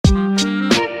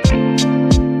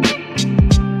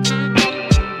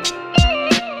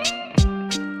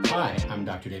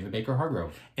David Baker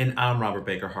Hargrove. And I'm Robert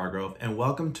Baker Hargrove, and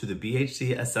welcome to the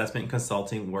BHC Assessment and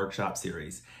Consulting Workshop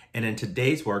Series. And in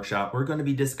today's workshop, we're going to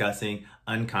be discussing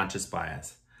unconscious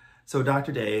bias. So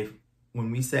Dr. Dave,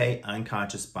 when we say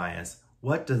unconscious bias,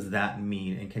 what does that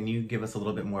mean? And can you give us a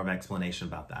little bit more of an explanation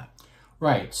about that?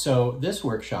 Right, so this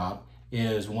workshop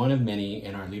is one of many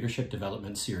in our leadership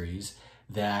development series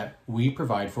that we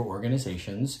provide for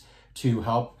organizations to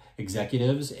help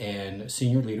executives and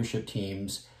senior leadership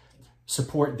teams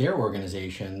support their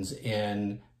organizations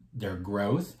in their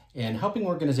growth and helping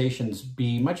organizations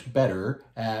be much better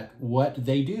at what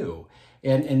they do.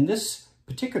 And in this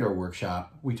particular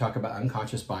workshop, we talk about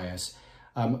unconscious bias.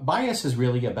 Bias is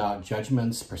really about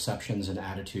judgments, perceptions, and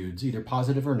attitudes, either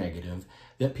positive or negative,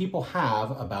 that people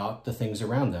have about the things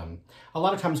around them. A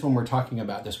lot of times when we're talking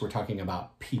about this, we're talking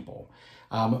about people.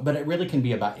 But it really can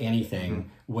be about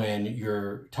anything when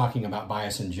you're talking about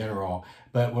bias in general.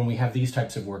 But when we have these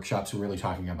types of workshops, we're really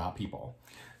talking about people.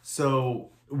 So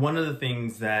one of the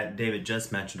things that David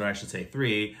just mentioned, or I should say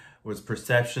three, was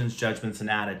perceptions, judgments, and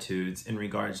attitudes in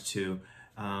regards to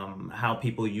how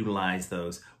people utilize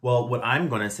those. Well, what I'm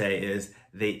going to say is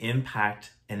they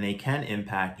impact and they can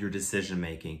impact your decision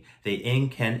making. They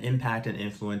can impact and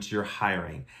influence your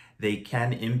hiring. They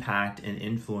can impact and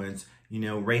influence,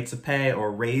 rates of pay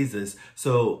or raises.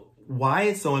 So why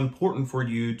it's so important for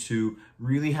you to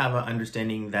really have an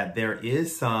understanding that there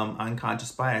is some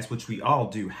unconscious bias, which we all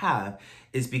do have,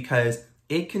 is because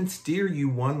it can steer you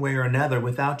one way or another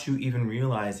without you even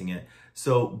realizing it.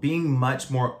 So being much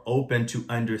more open to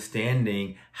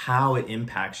understanding how it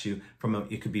impacts you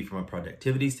it could be from a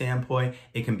productivity standpoint,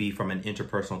 it can be from an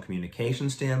interpersonal communication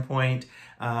standpoint.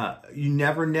 You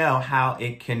never know how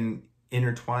it can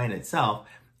intertwine itself.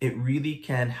 It really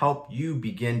can help you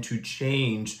begin to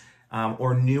change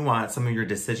or nuance some of your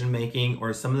decision making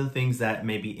or some of the things that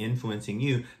may be influencing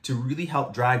you to really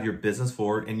help drive your business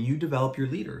forward and you develop your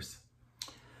leaders.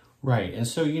 Right. And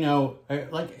so,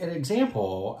 like an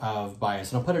example of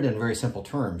bias, and I'll put it in very simple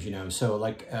terms, so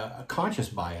like a conscious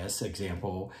bias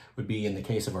example would be in the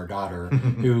case of our daughter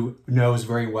who knows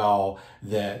very well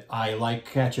that I like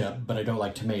ketchup, but I don't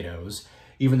like tomatoes,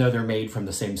 even though they're made from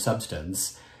the same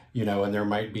substance. And there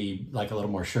might be like a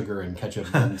little more sugar in ketchup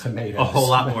than tomatoes. A whole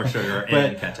lot more sugar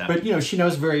in ketchup. But, she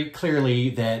knows very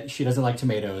clearly that she doesn't like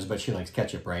tomatoes, but she likes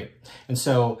ketchup, right? And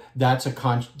so that's a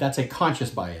conscious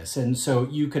bias. And so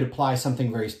you could apply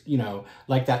something very,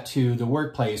 like that to the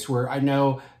workplace where I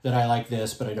know that I like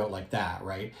this, but I don't like that,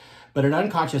 right? But an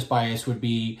unconscious bias would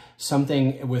be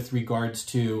something with regards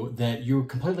to that you're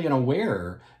completely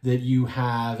unaware that you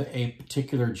have a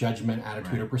particular judgment,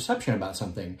 attitude, or perception about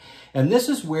something. And this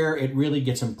is where it really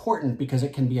gets important because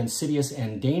it can be insidious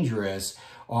and dangerous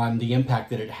on the impact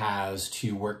that it has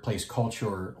to workplace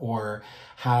culture or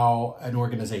how an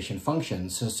organization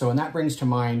functions. And that brings to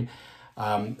mind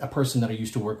a person that I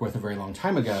used to work with a very long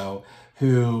time ago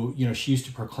who, she used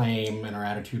to proclaim, and her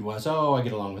attitude was, oh, I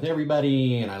get along with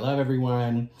everybody and I love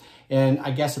everyone. And I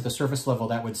guess at the surface level,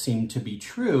 that would seem to be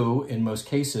true in most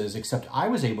cases, except I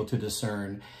was able to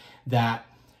discern that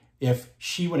if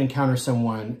she would encounter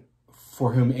someone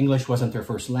for whom English wasn't their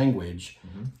first language,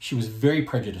 she was very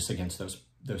prejudiced against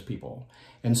those people.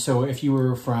 And so if you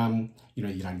were from, the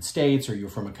United States, or you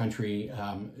were from a country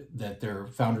that their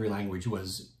foundry language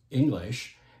was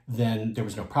English, then there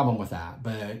was no problem with that.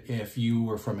 But if you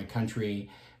were from a country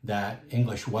that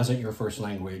English wasn't your first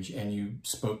language and you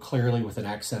spoke clearly with an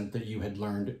accent that you had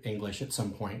learned English at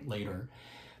some point later,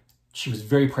 she was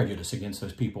very prejudiced against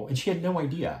those people. And she had no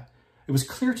idea. It was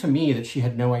clear to me that she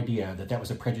had no idea that that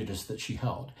was a prejudice that she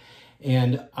held.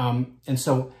 And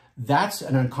so that's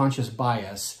an unconscious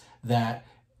bias that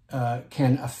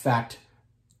can affect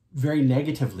very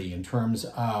negatively in terms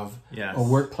of a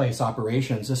workplace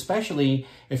operations, especially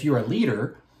if you're a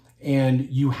leader and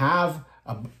you have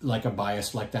a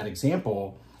bias like that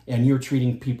example, and you're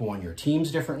treating people on your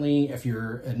teams differently. If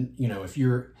your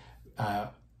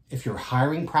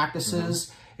hiring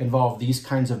practices involve these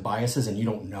kinds of biases and you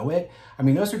don't know it, I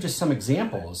mean, those are just some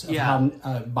examples of how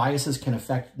biases can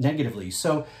affect negatively.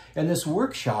 So in this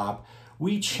workshop,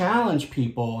 we challenge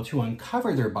people to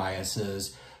uncover their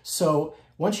biases. So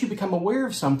once you become aware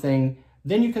of something,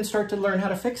 then you can start to learn how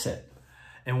to fix it.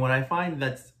 And what I find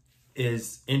that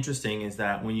is interesting is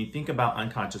that when you think about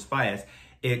unconscious bias,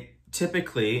 it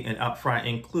typically and upfront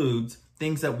includes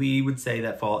things that we would say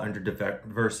that fall under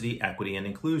diversity, equity, and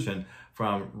inclusion,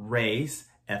 from race,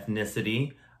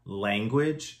 ethnicity,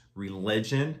 language,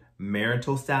 religion,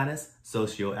 marital status,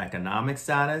 socioeconomic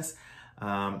status.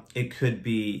 It could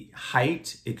be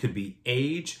height, it could be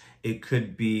age, it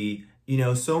could be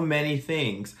so many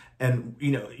things. And,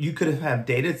 you could have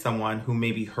dated someone who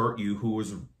maybe hurt you, who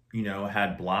was,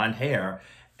 had blonde hair.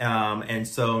 And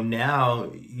so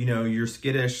now, you're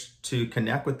skittish to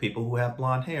connect with people who have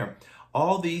blonde hair.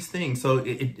 All these things. So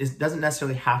it doesn't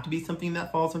necessarily have to be something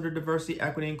that falls under diversity,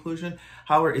 equity, inclusion.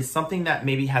 However, it's something that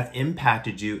maybe has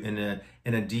impacted you in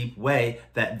a deep way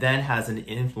that then has an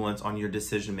influence on your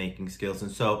decision-making skills. And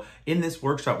so in this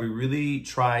workshop, we really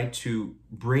try to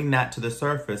bring that to the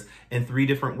surface in 3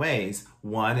 different ways.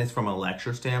 One is from a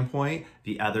lecture standpoint,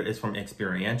 the other is from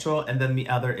experiential, and then the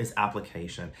other is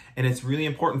application. And it's really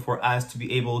important for us to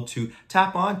be able to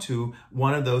tap onto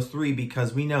one of those 3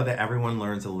 because we know that everyone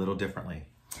learns a little differently.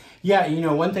 Yeah,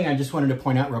 one thing I just wanted to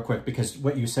point out real quick, because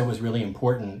what you said was really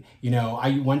important.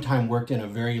 I one time worked in a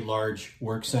very large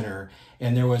work center,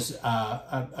 and there was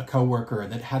a coworker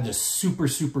that had this super,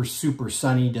 super, super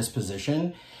sunny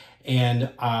disposition.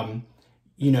 And,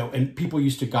 and people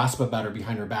used to gossip about her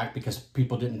behind her back because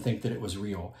people didn't think that it was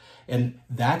real. And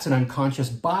that's an unconscious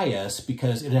bias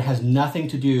because it has nothing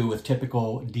to do with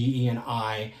typical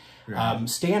DE&I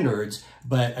standards.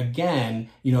 But again,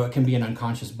 it can be an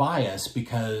unconscious bias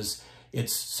because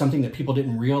it's something that people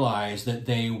didn't realize that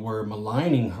they were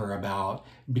maligning her about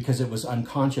because it was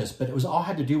unconscious, but it was all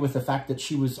had to do with the fact that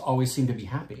she was always seemed to be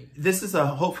happy. This is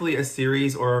hopefully a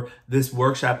series, or this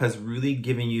workshop has really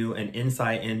given you an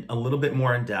insight in a little bit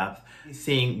more in depth,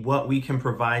 seeing what we can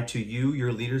provide to you,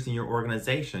 your leaders in your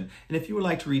organization. And if you would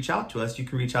like to reach out to us, you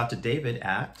can reach out to David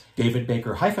at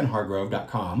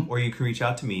davidbaker-hargrove.com, or you can reach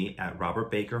out to me at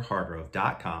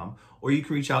robertbakerhargrove.com, or you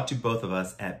can reach out to both of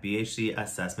us at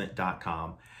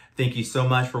bhcassessment.com. Thank you so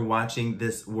much for watching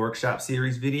this workshop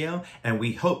series video, and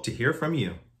we hope to hear from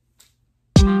you.